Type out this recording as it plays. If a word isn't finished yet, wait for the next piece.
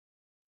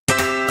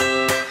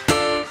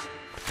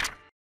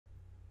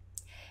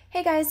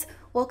Hey guys,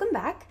 welcome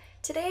back.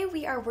 Today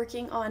we are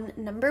working on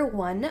number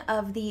 1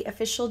 of the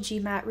official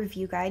GMAT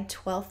review guide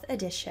 12th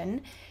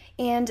edition,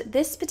 and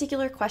this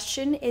particular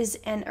question is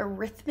an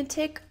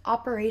arithmetic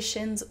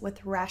operations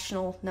with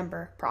rational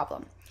number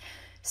problem.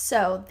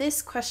 So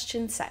this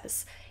question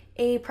says,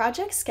 a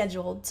project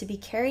scheduled to be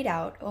carried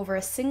out over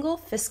a single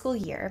fiscal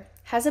year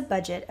has a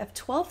budget of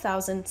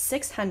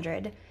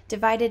 $12,600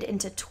 divided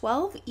into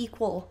 12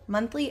 equal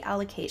monthly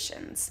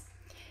allocations.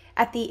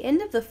 At the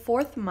end of the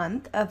 4th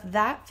month of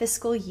that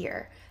fiscal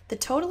year, the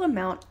total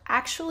amount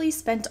actually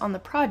spent on the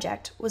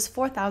project was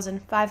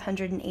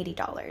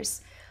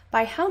 $4,580.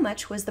 By how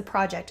much was the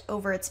project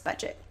over its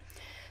budget?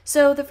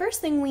 So the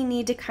first thing we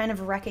need to kind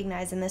of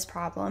recognize in this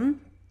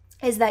problem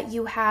is that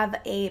you have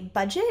a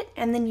budget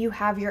and then you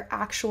have your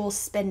actual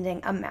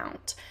spending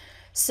amount.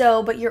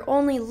 But you're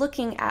only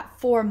looking at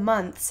 4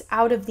 months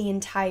out of the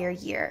entire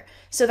year.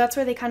 So that's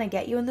where they kind of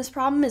get you in this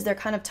problem, is they're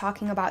kind of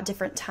talking about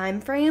different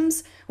time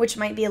frames, which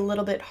might be a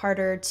little bit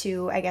harder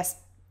to, I guess,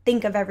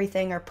 think of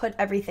everything or put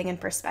everything in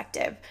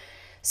perspective.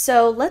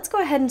 So let's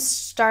go ahead and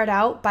start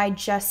out by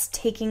just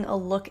taking a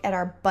look at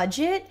our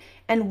budget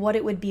and what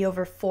it would be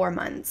over 4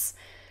 months.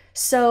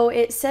 So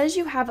it says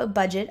you have a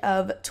budget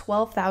of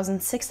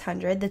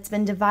 $12,600 that's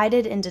been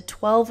divided into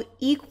 12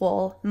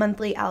 equal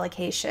monthly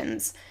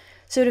allocations.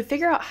 So to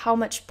figure out how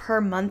much per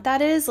month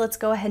that is, let's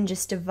go ahead and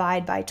just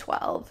divide by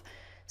 12.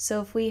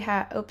 So if we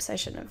have, oops, I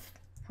shouldn't have,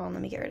 hold on,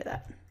 let me get rid of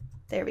that.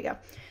 There we go.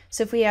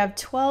 So if we have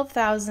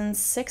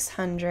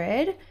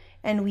 12,600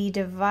 and we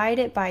divide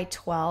it by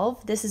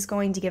 12, this is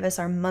going to give us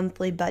our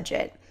monthly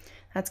budget.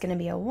 That's going to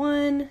be a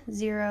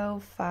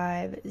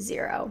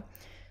 1050.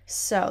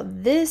 So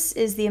this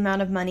is the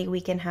amount of money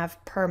we can have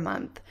per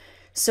month.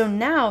 So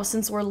now,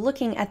 since we're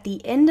looking at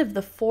the end of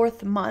the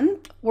 4th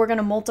month, we're going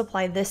to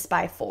multiply this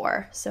by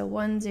 4. So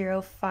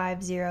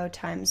 1050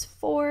 times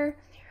 4,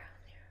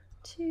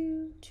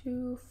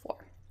 224.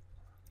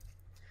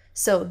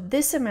 So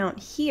this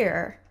amount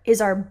here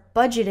is our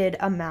budgeted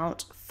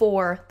amount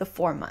for the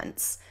 4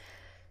 months.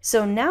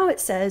 So now it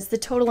says the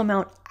total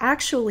amount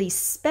actually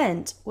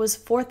spent was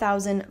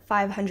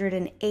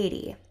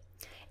 $4,580.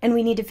 And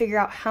we need to figure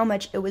out how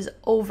much it was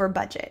over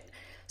budget.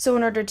 So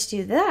in order to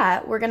do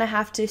that, we're going to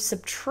have to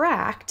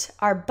subtract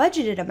our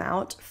budgeted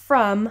amount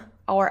from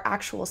our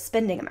actual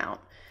spending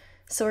amount.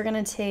 So we're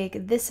going to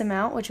take this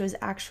amount, which was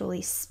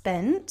actually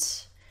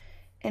spent,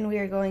 and we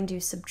are going to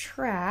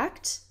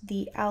subtract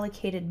the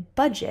allocated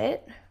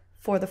budget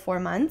for the 4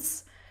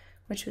 months,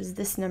 which was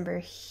this number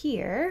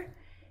here.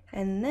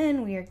 And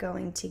then we are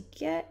going to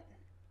get,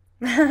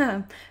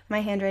 my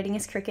handwriting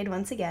is crooked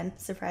once again,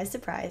 surprise,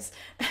 surprise.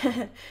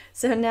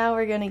 So now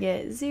we're going to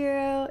get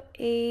 0,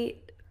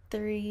 8,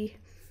 3,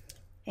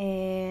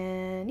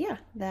 and yeah,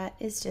 that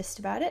is just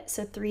about it.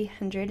 So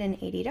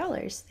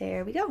 $380.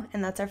 There we go.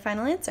 And that's our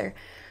final answer.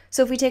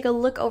 So if we take a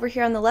look over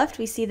here on the left,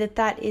 we see that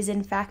that is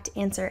in fact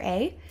answer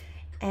A.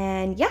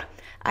 And yeah,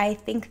 I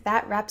think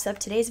that wraps up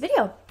today's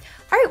video. All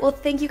right, well,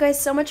 thank you guys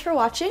so much for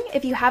watching.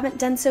 If you haven't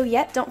done so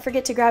yet, don't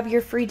forget to grab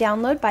your free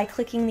download by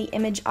clicking the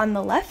image on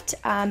the left.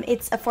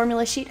 It's a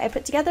formula sheet I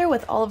put together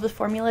with all of the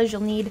formulas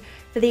you'll need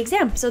for the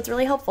exam, so it's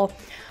really helpful.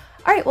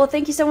 All right, well,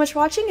 thank you so much for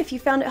watching. If you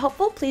found it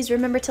helpful, please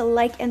remember to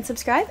like and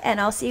subscribe,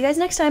 and I'll see you guys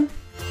next time.